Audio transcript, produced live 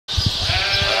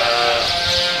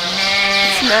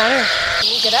matter.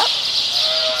 Can you get up?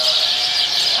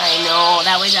 I know,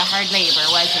 that was a hard labor,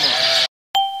 wasn't it?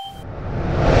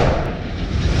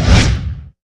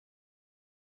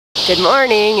 Good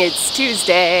morning, it's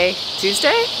Tuesday.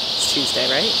 Tuesday? It's Tuesday,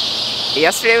 right?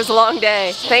 Yesterday was a long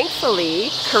day. Thankfully,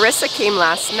 Carissa came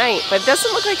last night, but it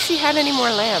doesn't look like she had any more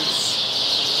lambs.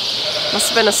 Must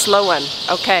have been a slow one.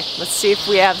 Okay, let's see if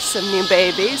we have some new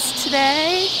babies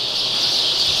today.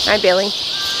 Hi, Billy.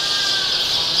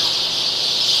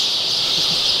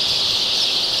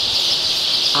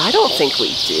 I don't think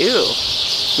we do.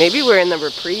 Maybe we're in the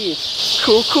reprieve.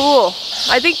 Cool, cool.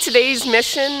 I think today's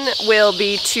mission will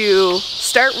be to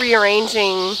start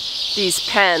rearranging these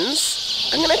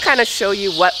pens. I'm gonna kind of show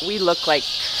you what we look like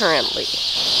currently.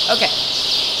 Okay,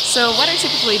 so what I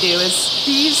typically do is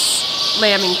these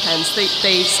lambing pens,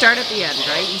 they start at the end,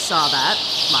 right? You saw that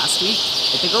last week.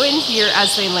 They go in here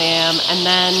as they lamb, and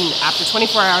then after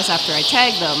 24 hours after I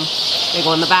tag them, they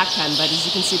go in the back pen. But as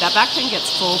you can see, that back pen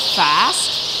gets full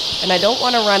fast, and I don't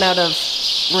want to run out of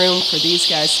room for these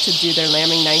guys to do their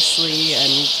lambing nicely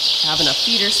and have enough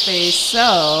feeder space.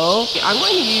 So I'm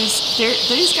going to use,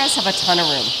 these guys have a ton of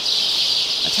room.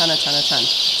 A ton.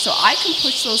 So I can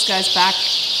push those guys back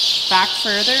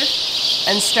further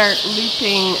and start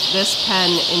looping this pen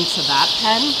into that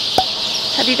pen.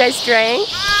 Have you guys drank?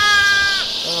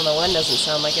 Oh, the one doesn't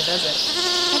sound like it, does it?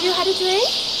 Have you had a drink?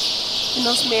 In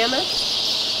those mammoths?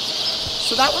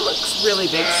 So that one looks really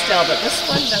big still, but this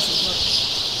one doesn't look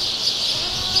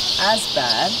as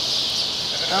bad.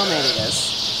 Oh, maybe it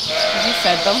is. Have you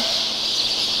fed them?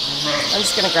 I'm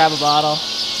just gonna grab a bottle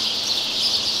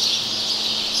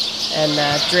and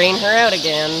drain her out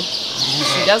again.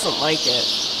 She doesn't like it.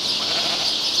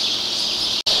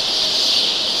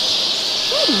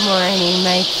 Good morning,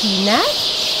 my peanut.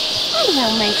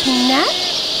 Hello, my peanut.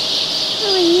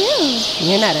 How are you?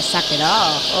 You're not a suck at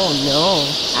all. Oh no.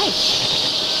 Hi.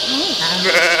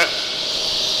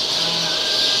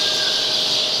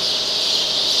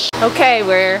 Okay,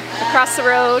 we're across the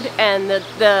road, and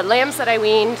the lambs that I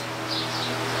weaned, I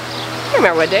don't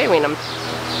remember what day I weaned them.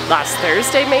 Last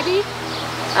Thursday, maybe?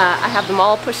 I have them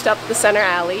all pushed up the center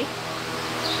alley,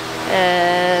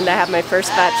 and I have my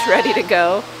first batch ready to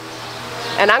go.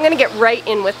 And I'm going to get right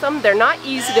in with them. They're not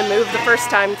easy to move the first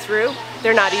time through.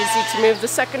 They're not easy to move the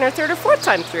second or third or fourth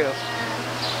time through.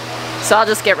 So I'll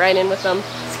just get right in with them,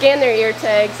 scan their ear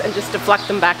tags, and just deflect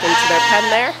them back into their pen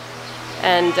there,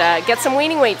 and get some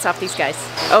weaning weights off these guys.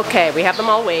 Okay, we have them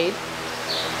all weighed.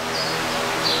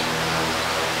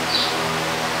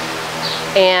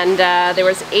 And there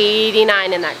was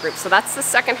 89 in that group. So that's the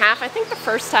second half. I think the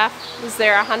first half was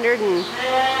there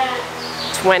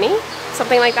 120,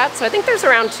 something like that. So I think there's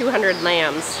around 200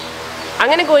 lambs. I'm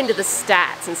gonna go into the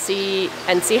stats and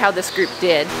see how this group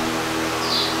did.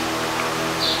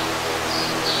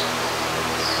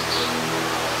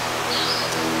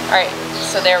 All right,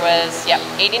 so there was,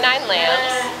 89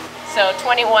 lambs. So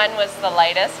 21 was the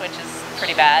lightest, which is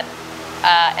pretty bad.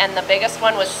 And the biggest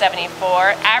one was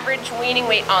 74. Average weaning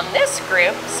weight on this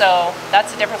group, so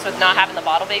that's the difference with not having the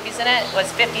bottle babies in it,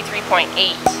 was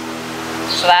 53.8.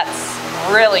 So that's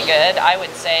really good, I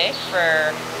would say,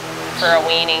 for a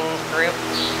weaning group.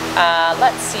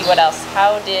 Let's see what else.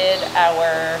 How did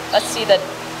let's see the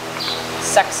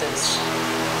sexes.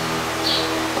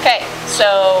 Okay,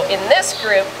 so in this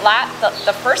group,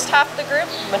 the first half of the group,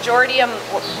 majority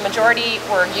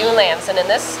were ewe lambs, and in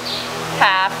this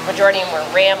half, majority of them were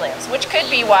ram lambs, which could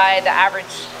be why the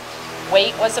average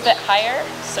weight was a bit higher.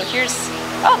 So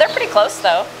oh, they're pretty close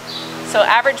though. So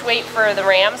average weight for the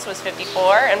rams was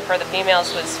 54, and for the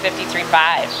females was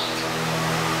 53.5,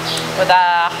 with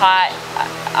a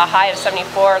high of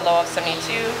 74, low of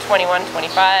 72, 21,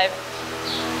 25.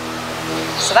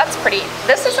 So that's pretty.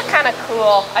 This is a kind of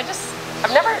cool. I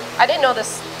didn't know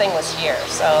this thing was here,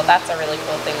 so that's a really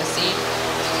cool thing to see.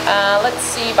 Let's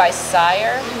see by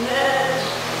sire.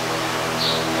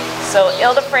 So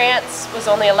Ile-de-France was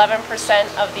only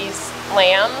 11% of these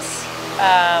lambs.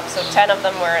 So 10 of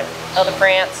them were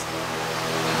Ile-de-France.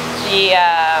 The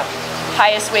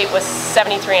highest weight was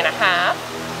 73.5.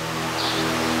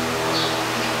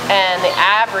 And the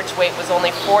average weight was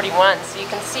only 41. So you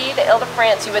can see the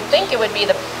Ile-de-France, you would think it would be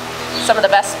some of the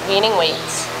best weaning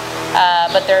weights,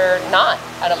 but they're not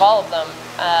out of all of them.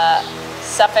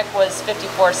 Suffolk was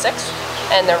 54.6,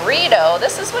 and the Rideau,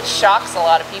 this is what shocks a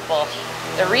lot of people.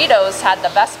 The Rideaus had the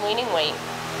best weaning weight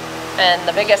and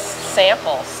the biggest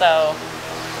sample. So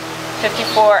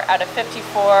 54 out of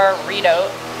 54 Rideau,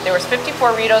 there was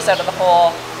 54 Rideaus out of the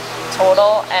whole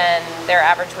total, and their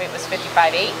average weight was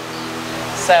 55.8.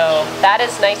 So that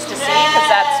is nice to see, because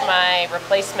that's my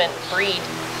replacement breed.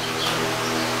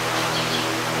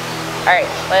 Alright,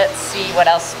 let's see what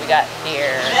else we got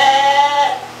here.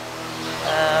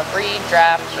 Breed,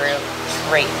 draft, group,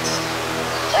 trait.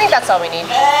 I think that's all we need.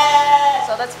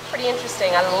 So that's pretty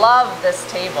interesting. I love this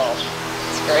table.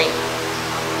 It's great.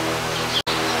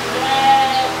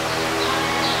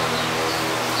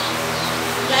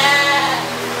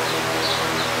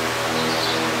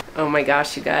 Oh my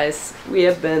gosh, you guys. We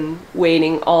have been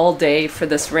waiting all day for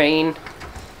this rain.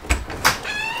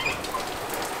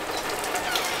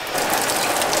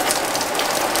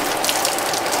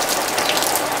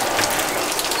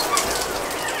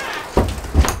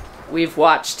 We've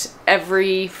watched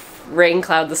every rain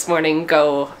cloud this morning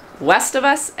go west of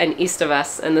us and east of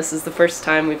us, and this is the first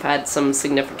time we've had some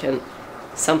significant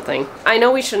something. I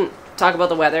know we shouldn't talk about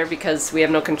the weather because we have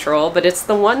no control, but it's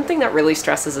the one thing that really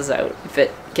stresses us out, if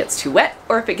it gets too wet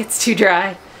or if it gets too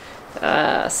dry.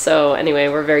 So anyway,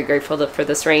 we're very grateful for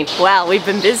this rain. Well, we've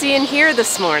been busy in here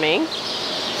this morning.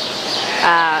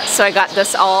 So I got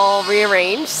this all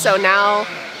rearranged. So now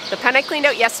the pen I cleaned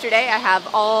out yesterday, I have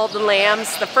all the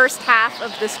lambs. The first half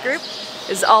of this group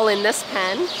is all in this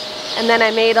pen. And then I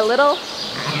made a little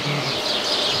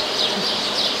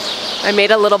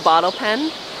bottle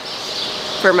pen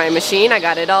for my machine. I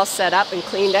got it all set up and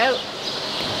cleaned out.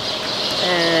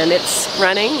 And it's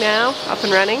running now, up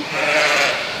and running.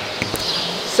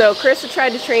 So Chris tried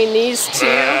to train these two.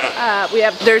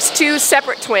 There's two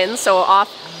separate twins, so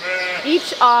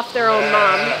each off their own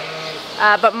mom.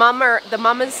 But the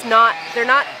mom is not, they're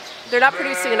not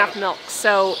producing enough milk.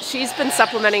 So she's been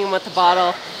supplementing them with the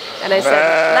bottle. And I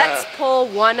said, let's pull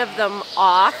one of them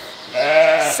off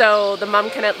so the mom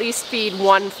can at least feed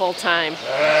one full time.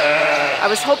 I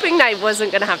was hoping I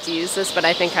wasn't gonna have to use this, but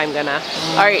I think I'm gonna.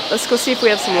 All right, let's go see if we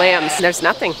have some lambs. There's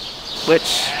nothing,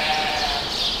 which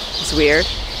is weird.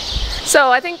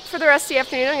 So I think for the rest of the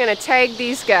afternoon, I'm gonna tag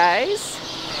these guys.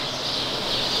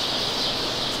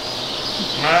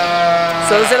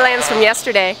 So those are the lambs from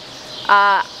yesterday.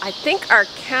 I think our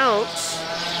count,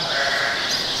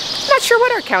 I'm not sure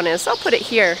what our count is. I'll put it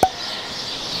here.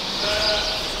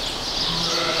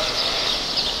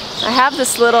 I have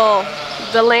this little,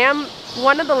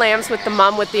 one of the lambs with the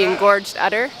mom with the engorged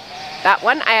udder. That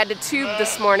one, I had to tube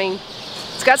this morning.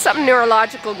 It's got something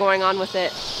neurological going on with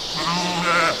it.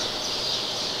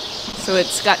 So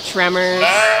it's got tremors.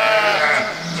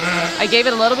 I gave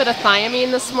it a little bit of thiamine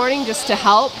this morning just to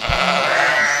help,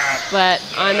 but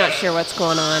I'm not sure what's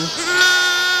going on.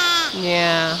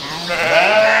 Yeah.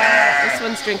 This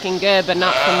one's drinking good, but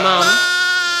not from mom.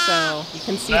 So you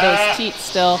can see those teats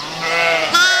still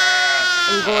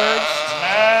engorged.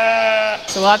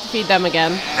 So we'll have to feed them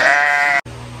again.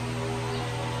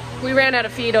 We ran out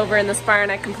of feed over in this barn.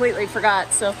 I completely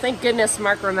forgot, so thank goodness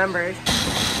Mark remembered.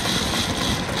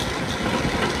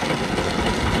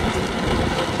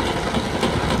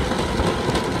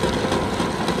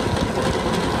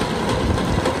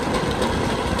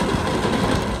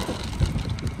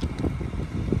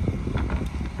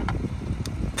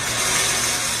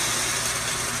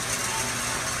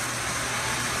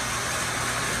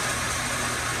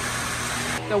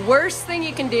 The worst thing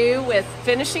you can do with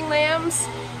finishing lambs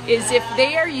is if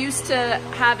they are used to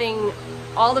having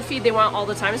all the feed they want all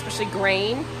the time, especially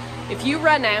grain, if you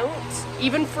run out,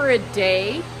 even for a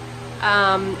day,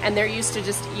 and they're used to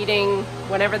just eating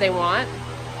whenever they want,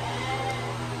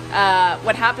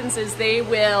 what happens is they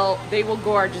will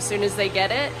gorge as soon as they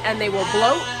get it, and they will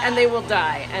bloat and they will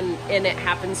die, and it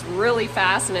happens really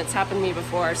fast, and it's happened to me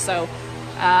before. So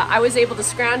I was able to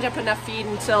scrounge up enough feed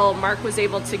until Mark was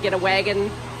able to get a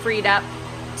wagon freed up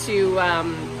to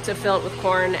fill it with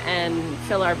corn and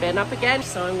fill our bin up again.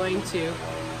 So I'm going to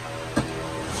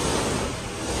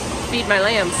feed my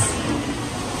lambs.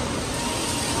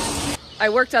 I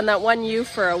worked on that one ewe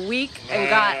for a week and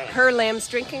got her lambs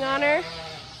drinking on her.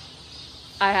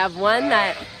 I have one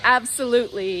that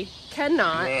absolutely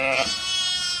cannot,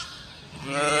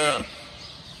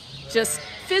 just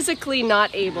physically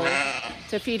not able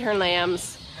to feed her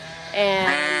lambs,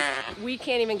 and we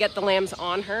can't even get the lambs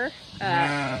on her.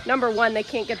 Number one, they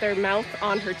can't get their mouth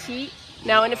on her teat.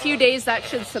 Now in a few days that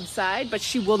should subside, but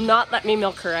she will not let me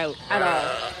milk her out at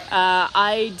all.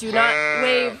 I do not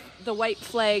wave the white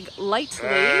flag lightly,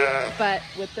 but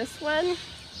with this one,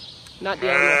 not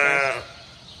dealing with her.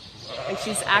 And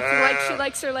she's acting like she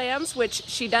likes her lambs, which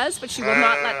she does, but she will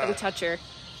not let them touch her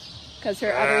because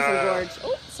her udder's engorged.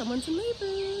 Oh, someone's in labor.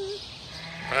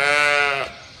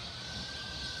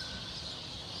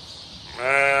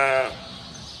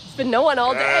 It's been no one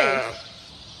all day.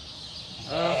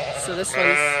 Oh, so this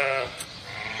one's...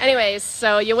 Anyways,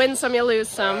 so you win some, you lose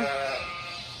some.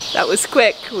 That was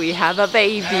quick. We have a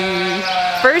baby.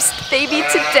 First baby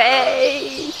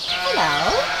today.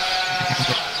 Hello.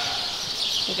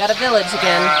 We got a village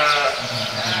again.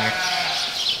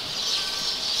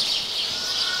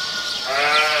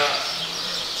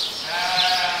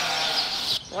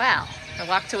 Wow, I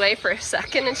walked away for a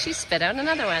second and she spit out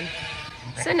another one.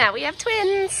 So now we have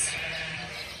twins.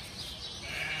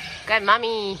 Good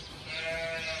mommy.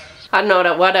 I don't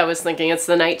know what I was thinking. It's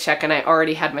the night check and I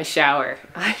already had my shower.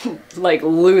 I'm like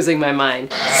losing my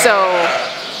mind. So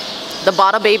the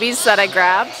bottle babies that I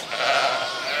grabbed,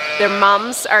 their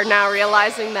mums are now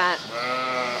realizing that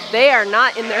they are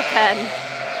not in their pen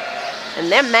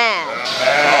and they're mad.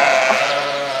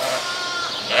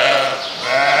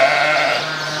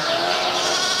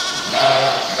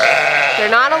 They're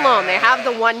not alone. They have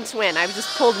the one twin. I've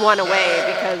just pulled one away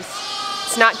because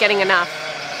it's not getting enough.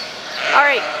 All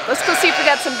right, let's go see if we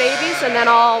got some babies and then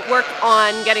I'll work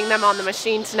on getting them on the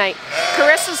machine tonight.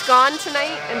 Carissa's gone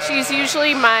tonight and she's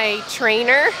usually my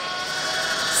trainer.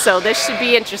 So this should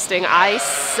be interesting. I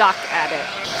suck at it.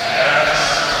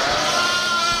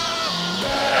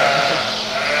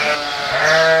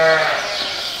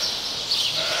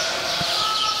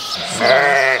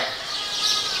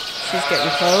 She's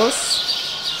getting close.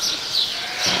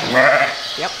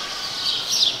 Yep.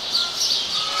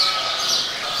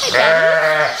 Hi,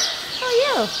 Daddy. How are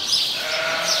you?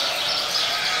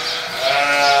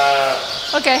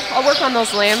 Okay, I'll work on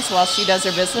those lambs while she does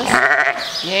her business.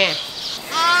 Yeah.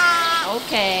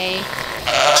 Okay.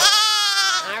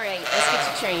 All right, let's get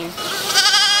you trained.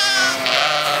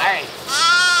 All right.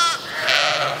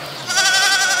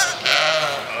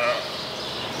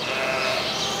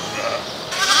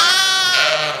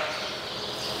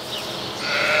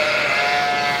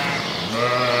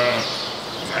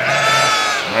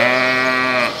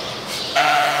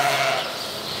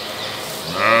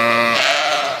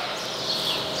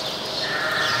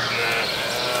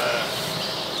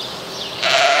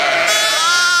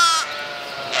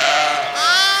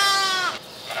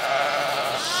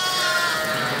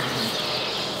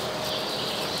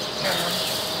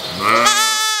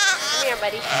 Come here,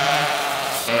 buddy.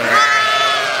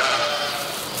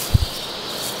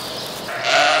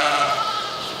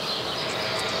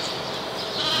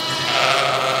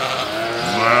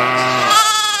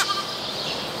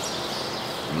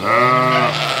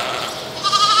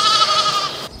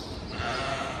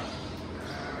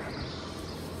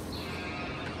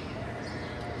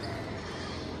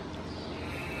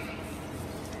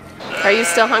 Are you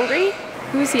still hungry?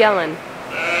 Who's yelling?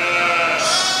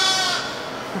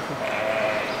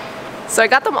 So I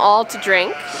got them all to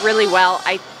drink really well,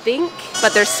 I think,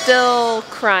 but they're still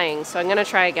crying, so I'm gonna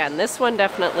try again. This one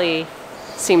definitely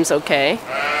seems okay.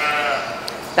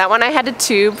 That one I had to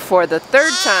tube for the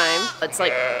third time. It's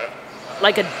like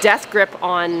a death grip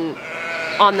on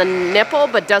the nipple,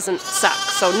 but doesn't suck.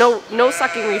 So no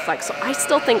sucking reflex. So I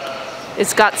still think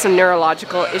it's got some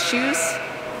neurological issues,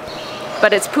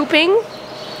 but it's pooping.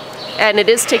 And it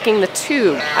is taking the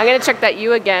tube. I'm gonna check that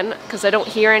U again because I don't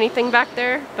hear anything back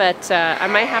there, but I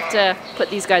might have to put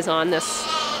these guys on this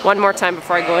one more time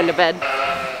before I go into bed.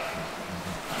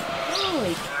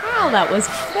 Holy cow, that was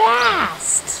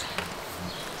fast!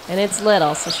 And it's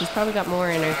little, so she's probably got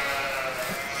more in her.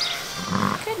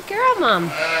 Good girl, Mom.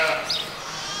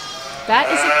 That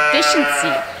is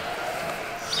efficiency.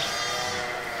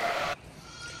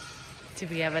 Do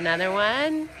we have another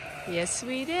one? Yes,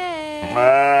 we did.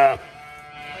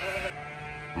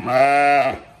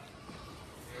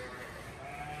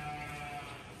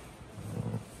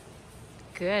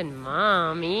 Good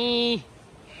mommy.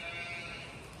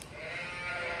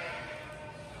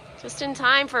 Just in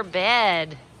time for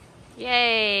bed.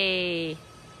 Yay.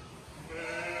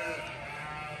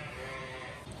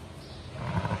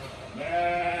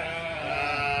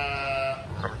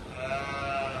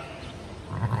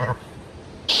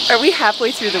 Are we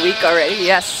halfway through the week already?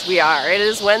 Yes, we are. It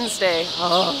is Wednesday.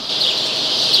 Oh.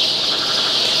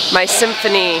 My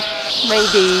symphony. My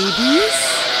babies.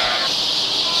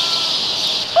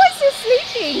 Who's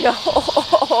sleeping?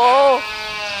 Oh.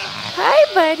 Hi,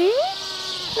 buddy.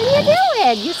 What are you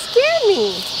doing? You scared me.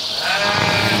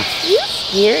 You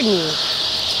scared me.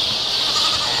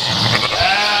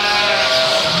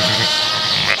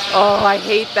 Oh, I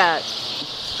hate that.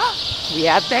 We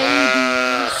have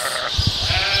babies.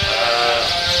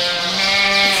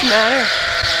 What's the matter?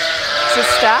 Is it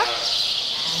stuck?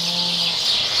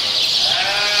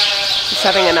 She's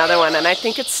having another one, and I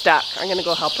think it's stuck. I'm gonna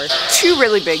go help her. Two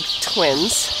really big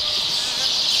twins.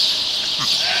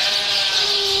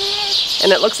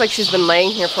 And it looks like she's been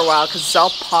laying here for a while because it's all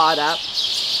pawed up.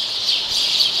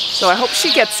 So I hope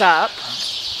she gets up.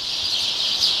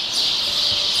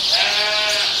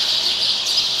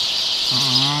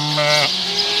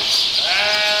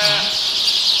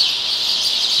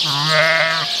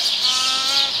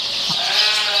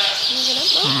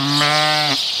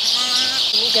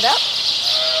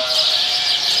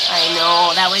 I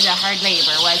know, that was a hard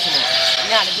labor, wasn't it?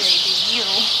 Not a very big you.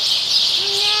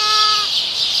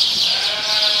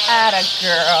 Atta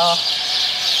girl.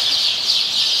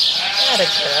 Atta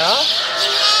girl.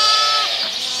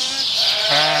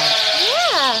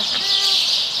 Yeah.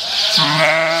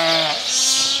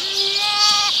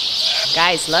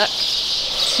 Guys, look.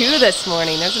 2 this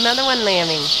morning. There's another one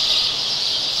lambing.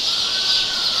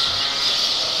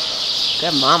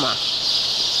 Good mama.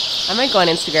 I might go on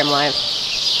Instagram Live.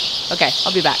 Okay,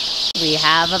 I'll be back. We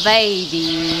have a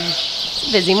baby. It's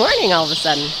a busy morning all of a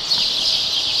sudden.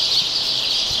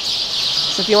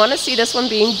 So if you want to see this one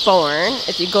being born,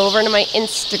 if you go over to my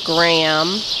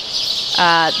Instagram,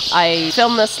 I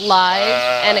film this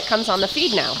live and it comes on the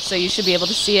feed now. So you should be able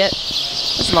to see it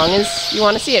as long as you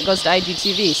want to see it. It goes to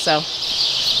IGTV. So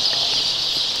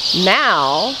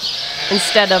now,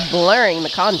 instead of blurring the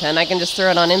content, I can just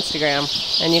throw it on Instagram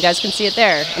and you guys can see it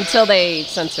there until they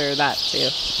censor that too.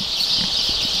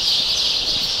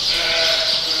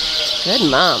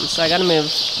 Good mom. So I gotta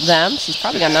move them. She's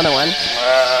probably got another one.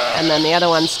 And then the other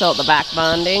one's still at the back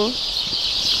bonding.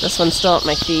 This one's still at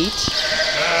my feet.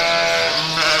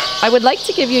 I would like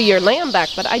to give you your lamb back,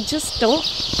 but I just don't.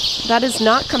 That has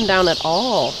not come down at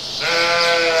all.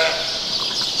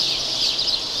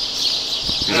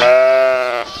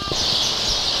 I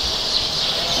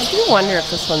do wonder if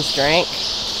this one's drank.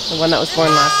 The one that was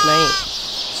born last night.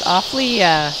 It's awfully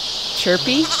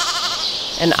chirpy.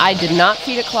 And I did not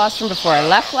feed it colostrum before I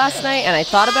left last night, and I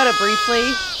thought about it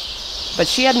briefly, but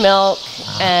she had milk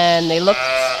and they looked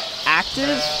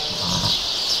active.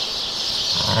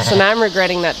 So now I'm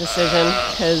regretting that decision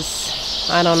because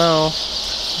I don't know.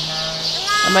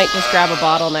 I might just grab a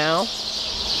bottle now and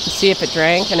see if it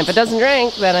drank, and if it doesn't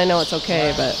drink, then I know it's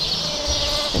okay. But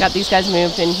I got these guys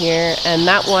moved in here, and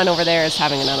that one over there is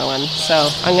having another one. So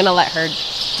I'm gonna let her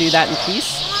do that in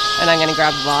peace, and I'm gonna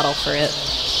grab a bottle for it.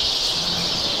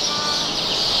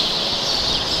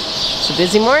 It's a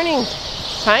busy morning,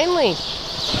 finally.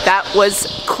 That was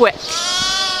quick.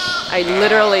 I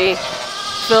literally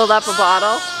filled up a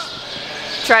bottle,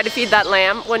 tried to feed that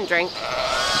lamb, wouldn't drink,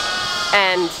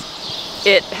 and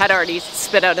it had already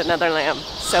spit out another lamb.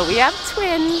 So we have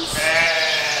twins.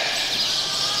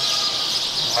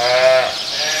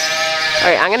 All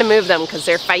right, I'm gonna move them because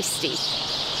they're feisty.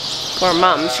 Poor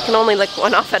mom, she can only lick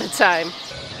one off at a time.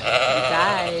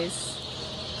 Guys.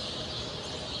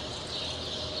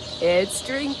 It's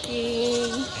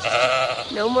drinking.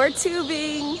 No more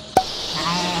tubing.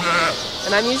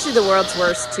 And I'm usually the world's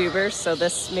worst tuber, so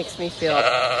this makes me feel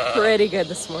pretty good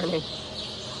this morning.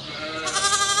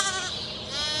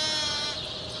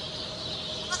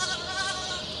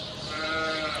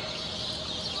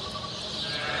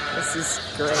 This is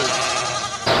great.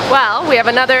 Well, we have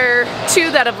another 2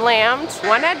 that have lambed.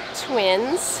 One had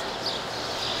twins.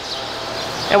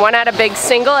 And one had a big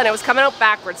single, and it was coming out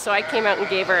backwards, so I came out and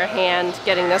gave her a hand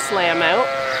getting this lamb out.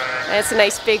 And it's a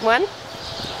nice big one.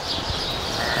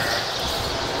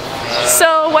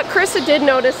 So what Carissa did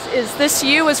notice is this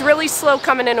ewe is really slow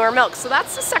coming into her milk. So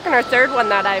that's the 2nd or 3rd one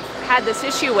that I've had this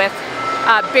issue with.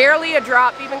 Barely a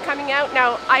drop even coming out.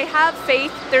 Now, I have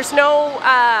faith. There's no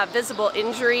visible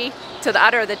injury to the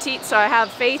udder or the teat, so I have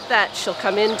faith that she'll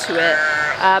come into it.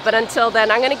 But until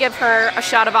then, I'm going to give her a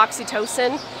shot of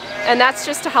oxytocin. And that's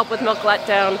just to help with milk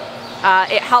letdown.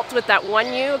 It helped with that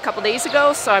one ewe a couple days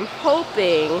ago, so I'm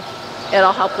hoping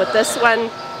it'll help with this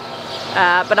one.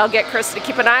 But I'll get Chris to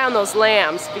keep an eye on those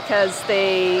lambs because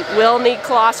they will need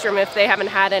colostrum if they haven't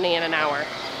had any in an hour.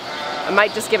 I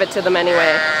might just give it to them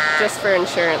anyway, just for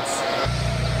insurance.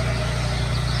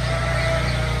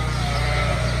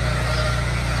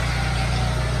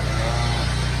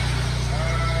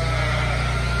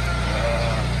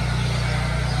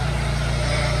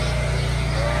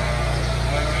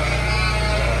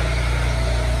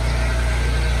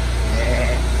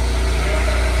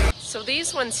 So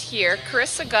these ones here,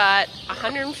 Carissa got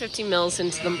 150 mils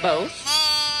into them both.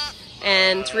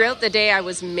 And throughout the day, I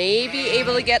was maybe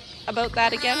able to get about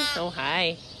that again. Oh,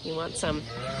 hi. You want some?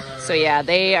 So yeah,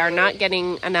 they are not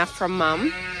getting enough from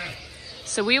mom.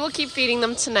 So we will keep feeding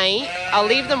them tonight. I'll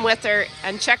leave them with her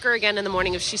and check her again in the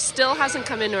morning. If she still hasn't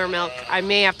come into her milk, I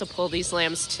may have to pull these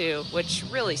lambs too, which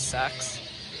really sucks.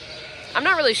 I'm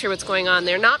not really sure what's going on.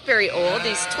 They're not very old.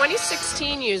 These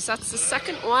 2016 ewes, that's the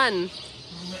 2nd one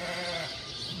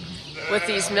with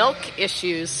these milk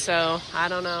issues, so I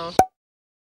don't know.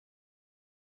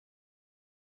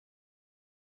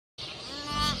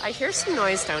 I hear some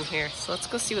noise down here, so let's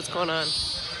go see what's going on.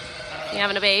 You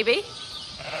having a baby?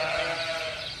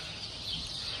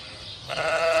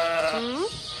 Hmm?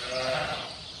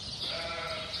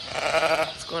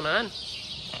 What's going on?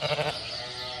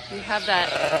 You have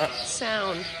that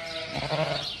sound.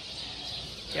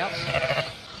 Yep.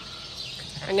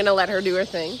 I'm gonna let her do her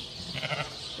thing.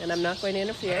 And I'm not going to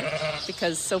interfere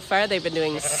because so far they've been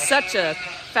doing such a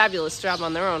fabulous job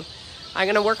on their own. I'm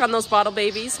gonna work on those bottle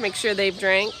babies, make sure they've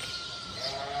drank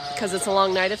because it's a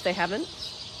long night if they haven't.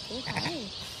 Okay.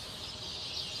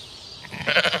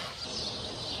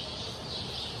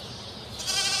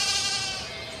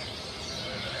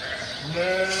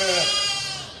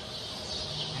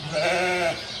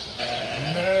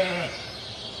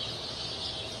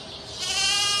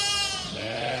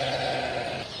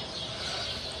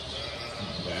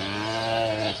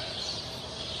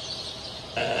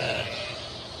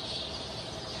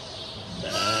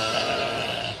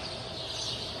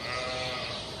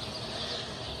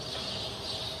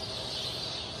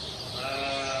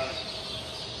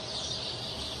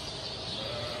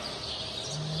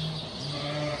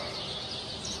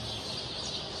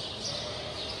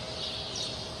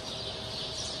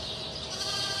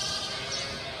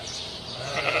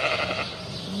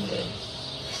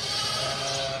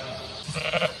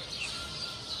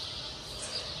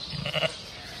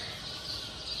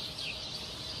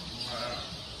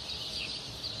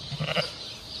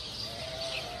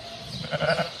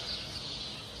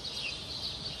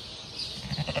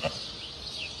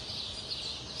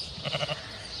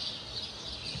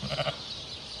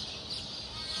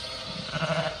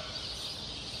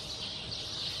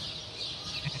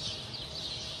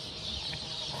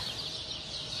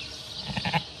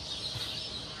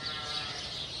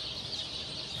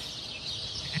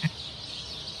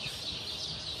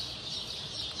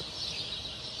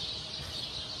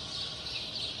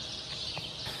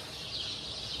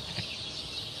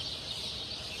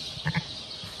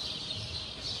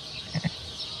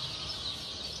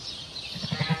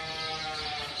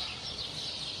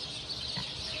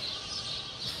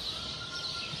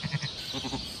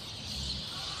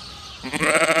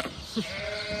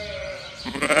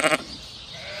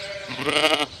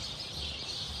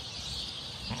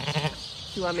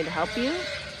 You want me to help you?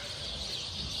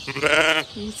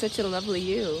 You're such a lovely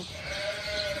you.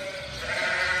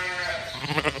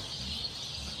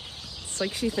 It's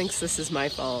like she thinks this is my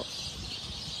fault.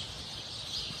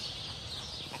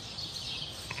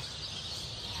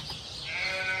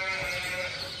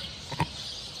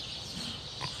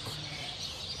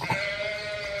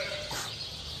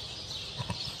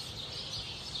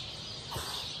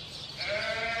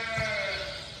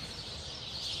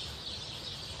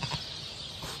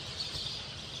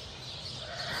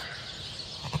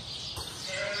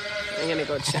 I'm gonna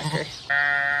go check her.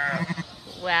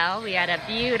 Well, we had a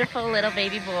beautiful little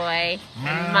baby boy,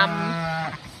 and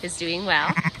Mom is doing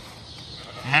well.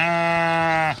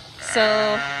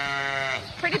 So,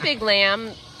 pretty big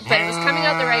lamb, but it was coming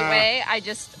out the right way. I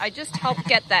just helped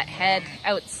get that head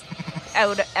out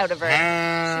of her.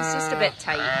 She's just a bit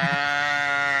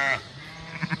tight.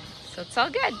 So it's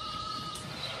all good.